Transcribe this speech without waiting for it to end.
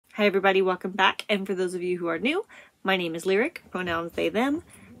Hi everybody, welcome back. And for those of you who are new, my name is Lyric, pronouns they, them.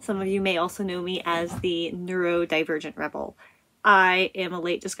 Some of you may also know me as the NeuroDivergent Rebel. I am a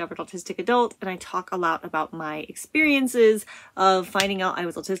late discovered autistic adult, and I talk a lot about my experiences of finding out I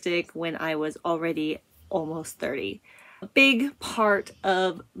was autistic when I was already almost 30. A big part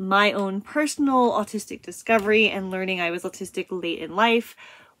of my own personal autistic discovery and learning I was autistic late in life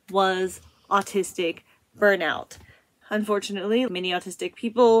was autistic burnout. Unfortunately, many autistic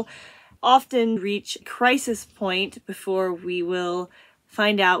people often reach crisis point before we will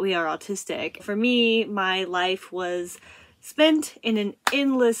find out we are autistic. For me, my life was spent in an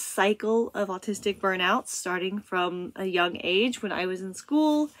endless cycle of autistic burnout, starting from a young age when I was in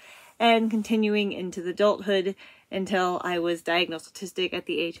school and continuing into the adulthood until I was diagnosed autistic at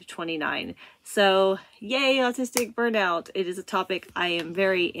the age of 29. So, yay, autistic burnout. It is a topic I am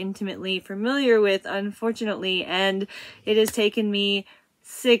very intimately familiar with, unfortunately, and it has taken me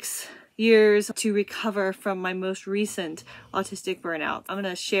 6 years to recover from my most recent autistic burnout. I'm going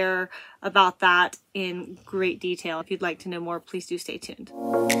to share about that in great detail. If you'd like to know more, please do stay tuned.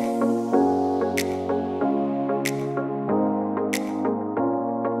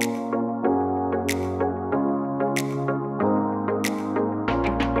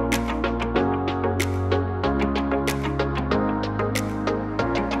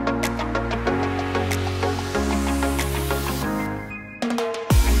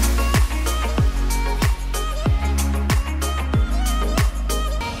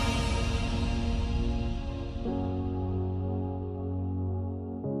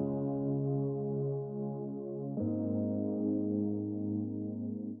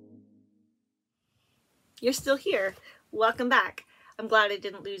 You're still here. Welcome back. I'm glad I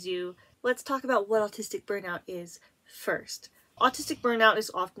didn't lose you. Let's talk about what autistic burnout is first. Autistic burnout is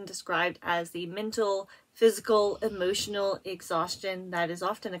often described as the mental, physical, emotional exhaustion that is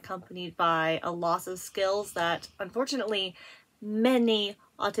often accompanied by a loss of skills that, unfortunately, many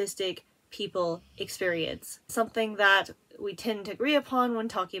autistic people experience. Something that we tend to agree upon when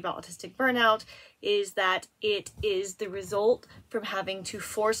talking about autistic burnout is that it is the result from having to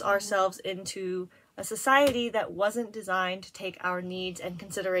force ourselves into a society that wasn't designed to take our needs and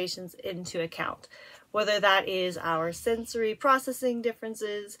considerations into account. Whether that is our sensory processing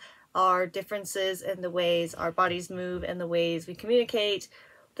differences, our differences in the ways our bodies move and the ways we communicate,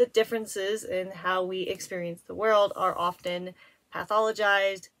 the differences in how we experience the world are often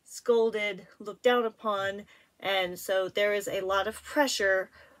pathologized, scolded, looked down upon, and so there is a lot of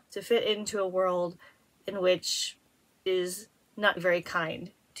pressure to fit into a world in which is not very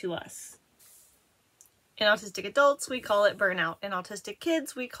kind to us. In autistic adults, we call it burnout. In autistic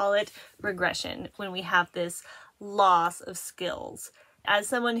kids, we call it regression, when we have this loss of skills. As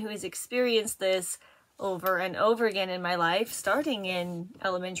someone who has experienced this over and over again in my life, starting in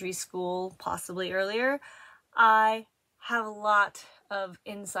elementary school, possibly earlier, I have a lot of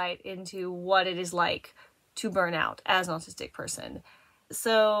insight into what it is like to burn out as an autistic person.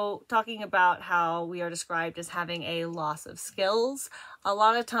 So talking about how we are described as having a loss of skills, a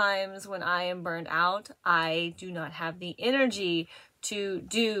lot of times when I am burned out, I do not have the energy to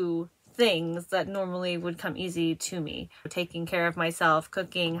do things that normally would come easy to me. Taking care of myself,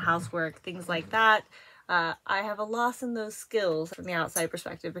 cooking, housework, things like that. I have a loss in those skills from the outside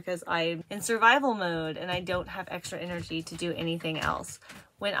perspective because I'm in survival mode and I don't have extra energy to do anything else.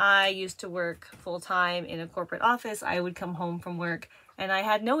 When I used to work full-time in a corporate office, I would come home from work and I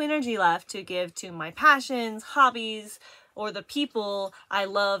had no energy left to give to my passions, hobbies, or the people I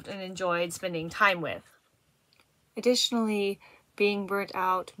loved and enjoyed spending time with. Additionally, being burnt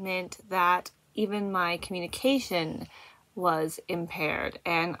out meant that even my communication was impaired,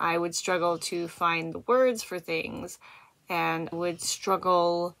 and I would struggle to find the words for things and would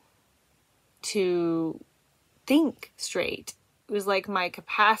struggle to think straight. It was like my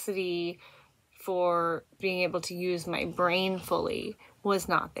capacity for being able to use my brain fully was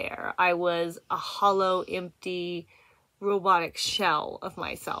not there. I was a hollow, empty, robotic shell of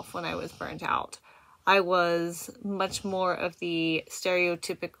myself when I was burnt out. I was much more of the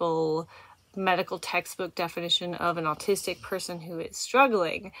stereotypical medical textbook definition of an autistic person who is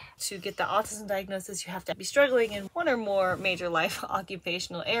struggling. To get the autism diagnosis, you have to be struggling in one or more major life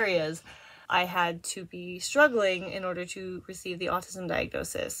occupational areas. I had to be struggling in order to receive the autism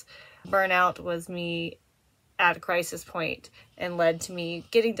diagnosis. Burnout was me at a crisis point and led to me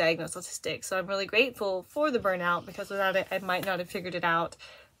getting diagnosed autistic. So I'm really grateful for the burnout because without it, I might not have figured it out.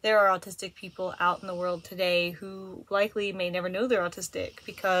 There are autistic people out in the world today who likely may never know they're autistic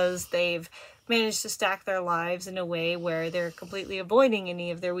because they've managed to stack their lives in a way where they're completely avoiding any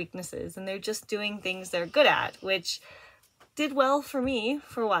of their weaknesses and they're just doing things they're good at, which did well for me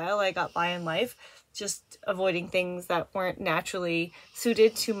for a while. I got by in life, just avoiding things that weren't naturally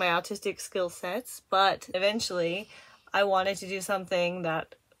suited to my autistic skill sets. But eventually I wanted to do something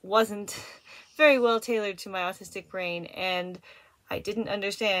that wasn't very well tailored to my autistic brain, and I didn't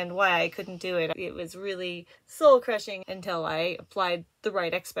understand why I couldn't do it. It was really soul-crushing until I applied the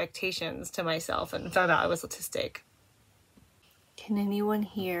right expectations to myself and found out I was autistic. Can anyone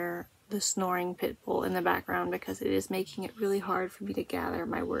hear the snoring pit bull in the background? Because it is making it really hard for me to gather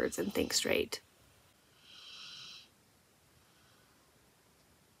my words and think straight.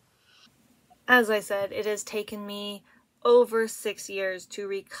 As I said, it has taken me over 6 years to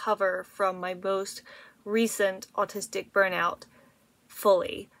recover from my most recent autistic burnout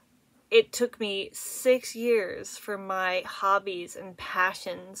fully. It took me 6 years for my hobbies and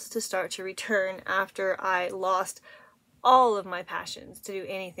passions to start to return after I lost all of my passions to do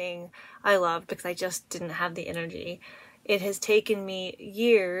anything I loved because I just didn't have the energy. It has taken me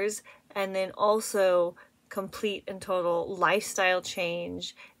years, and then also complete and total lifestyle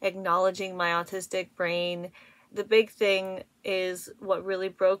change, acknowledging my autistic brain. The big thing is what really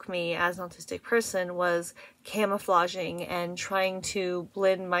broke me as an autistic person was camouflaging and trying to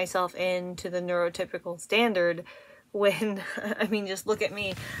blend myself into the neurotypical standard when, I mean, just look at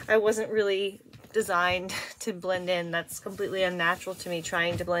me. I wasn't really designed to blend in. That's completely unnatural to me,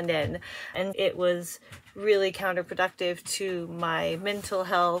 trying to blend in. And it was really counterproductive to my mental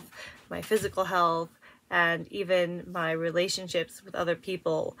health, my physical health, and even my relationships with other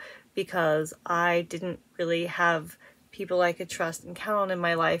people, because I didn't really have people I could trust and count on in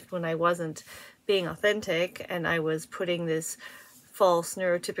my life when I wasn't being authentic and I was putting this false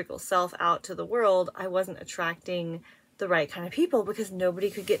neurotypical self out to the world. I wasn't attracting the right kind of people because nobody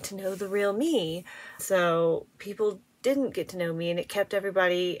could get to know the real me. So people didn't get to know me, and it kept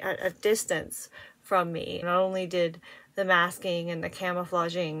everybody at a distance from me. Not only did the masking and the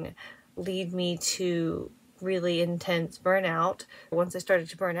camouflaging lead me to really intense burnout. Once I started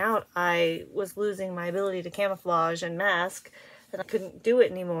to burn out, I was losing my ability to camouflage and mask, and I couldn't do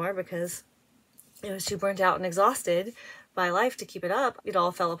it anymore because I was too burnt out and exhausted by life to keep it up. It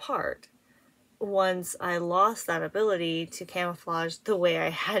all fell apart. Once I lost that ability to camouflage the way I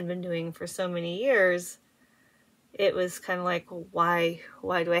had been doing for so many years, it was kind of like, why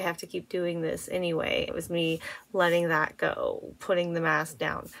do I have to keep doing this anyway? It was me letting that go, putting the mask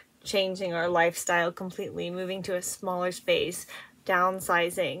down, changing our lifestyle completely, moving to a smaller space,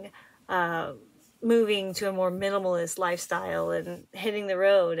 downsizing, moving to a more minimalist lifestyle, and hitting the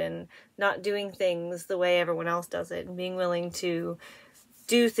road and not doing things the way everyone else does it, and being willing to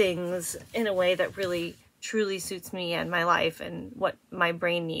do things in a way that really truly suits me and my life and what my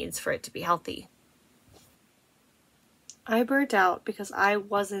brain needs for it to be healthy. I burnt out because I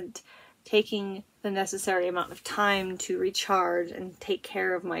wasn't taking the necessary amount of time to recharge and take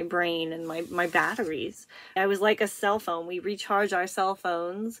care of my brain and my batteries. I was like a cell phone. We recharge our cell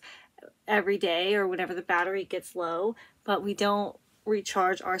phones every day or whenever the battery gets low, but we don't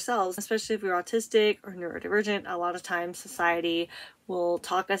recharge ourselves, especially if we're autistic or neurodivergent. A lot of times society will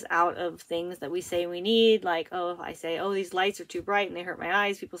talk us out of things that we say we need, like, oh, if I say, oh, these lights are too bright and they hurt my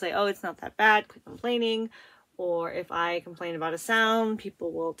eyes, people say, oh, it's not that bad, quit complaining. Or if I complain about a sound,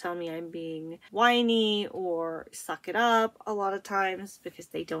 people will tell me I'm being whiny or suck it up a lot of times because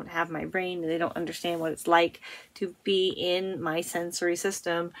they don't have my brain and they don't understand what it's like to be in my sensory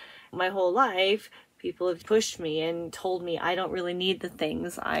system. My whole life, people have pushed me and told me I don't really need the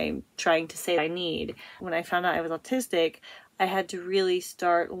things I'm trying to say I need. When I found out I was autistic, I had to really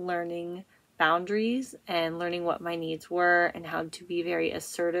start learning boundaries and learning what my needs were and how to be very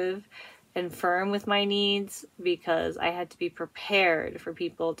assertive and firm with my needs, because I had to be prepared for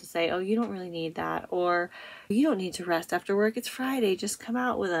people to say, oh, you don't really need that, or you don't need to rest after work, it's Friday, just come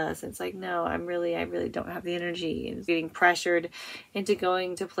out with us. It's like, no, I really don't have the energy, and getting pressured into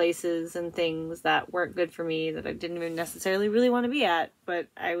going to places and things that weren't good for me, that I didn't even necessarily really want to be at, but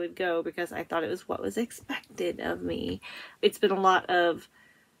I would go because I thought it was what was expected of me. It's been a lot of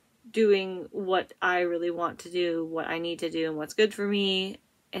doing what I really want to do, what I need to do, and what's good for me,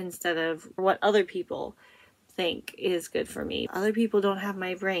 instead of what other people think is good for me. Other people don't have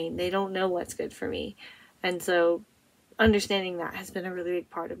my brain. They don't know what's good for me. And so understanding that has been a really big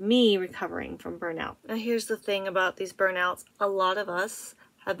part of me recovering from burnout. Now here's the thing about these burnouts. A lot of us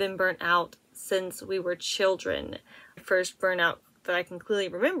have been burnt out since we were children. The first burnout that I can clearly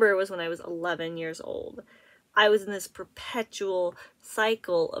remember was when I was 11 years old. I was in this perpetual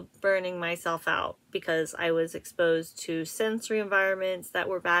cycle of burning myself out because I was exposed to sensory environments that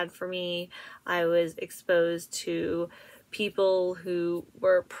were bad for me. I was exposed to people who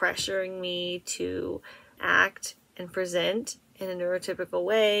were pressuring me to act and present in a neurotypical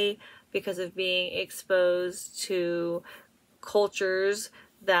way because of being exposed to cultures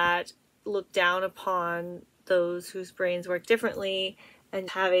that look down upon those whose brains work differently,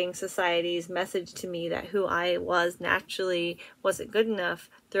 and having society's message to me that who I was naturally wasn't good enough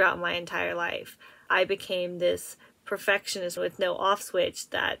throughout my entire life. I became this perfectionist with no off switch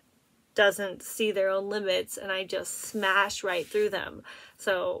that doesn't see their own limits, and I just smash right through them.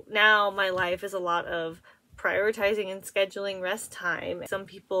 So now my life is a lot of prioritizing and scheduling rest time. Some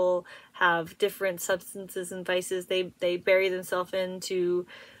people have different substances and vices they bury themselves in to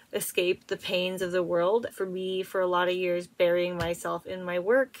escape the pains of the world. For me, for a lot of years, burying myself in my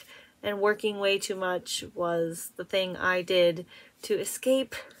work and working way too much was the thing I did to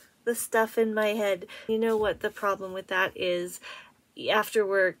escape the stuff in my head. You know what the problem with that is? After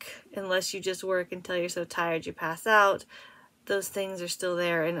work, unless you just work until you're so tired you pass out, those things are still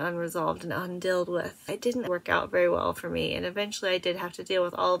there and unresolved and undealt with. It didn't work out very well for me, and eventually I did have to deal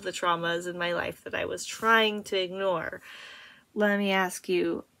with all of the traumas in my life that I was trying to ignore. Let me ask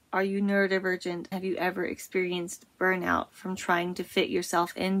you, are you neurodivergent? Have you ever experienced burnout from trying to fit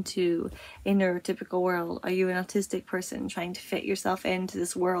yourself into a neurotypical world? Are you an autistic person trying to fit yourself into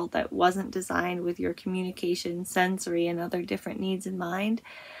this world that wasn't designed with your communication, sensory, and other different needs in mind?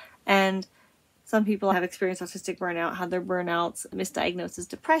 And some people have experienced autistic burnout, had their burnouts misdiagnosed as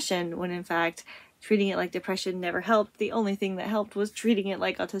depression, when in fact treating it like depression never helped. The only thing that helped was treating it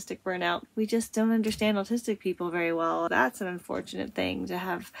like autistic burnout. We just don't understand autistic people very well. That's an unfortunate thing, to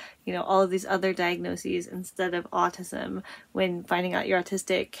have, all of these other diagnoses instead of autism, when finding out you're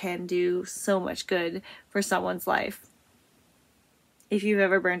autistic can do so much good for someone's life. If you've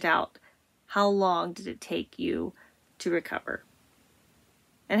ever burnt out, how long did it take you to recover?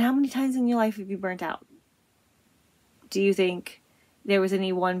 And how many times in your life have you burnt out? Do you think there was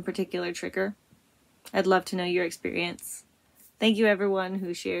any one particular trigger? I'd love to know your experience. Thank you everyone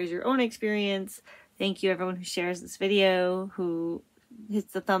who shares your own experience. Thank you everyone who shares this video, who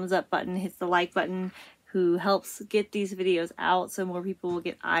hits the thumbs up button, hits the like button, who helps get these videos out so more people will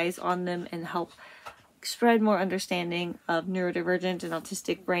get eyes on them and help spread more understanding of neurodivergent and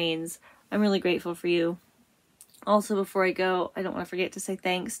autistic brains. I'm really grateful for you. Also, before I go, I don't want to forget to say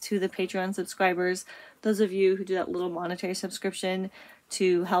thanks to the Patreon subscribers, those of you who do that little monetary subscription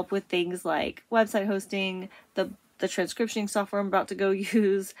to help with things like website hosting, the transcription software I'm about to go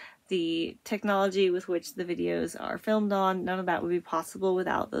use, the technology with which the videos are filmed on. None of that would be possible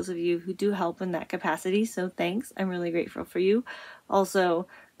without those of you who do help in that capacity, so thanks. I'm really grateful for you. Also,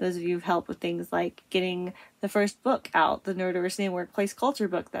 those of you who've helped with things like getting the first book out, the Neurodiversity and Workplace Culture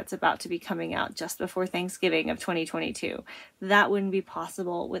book that's about to be coming out just before Thanksgiving of 2022. That wouldn't be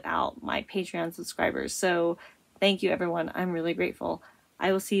possible without my Patreon subscribers. So thank you everyone. I'm really grateful.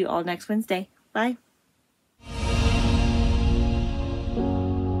 I will see you all next Wednesday. Bye.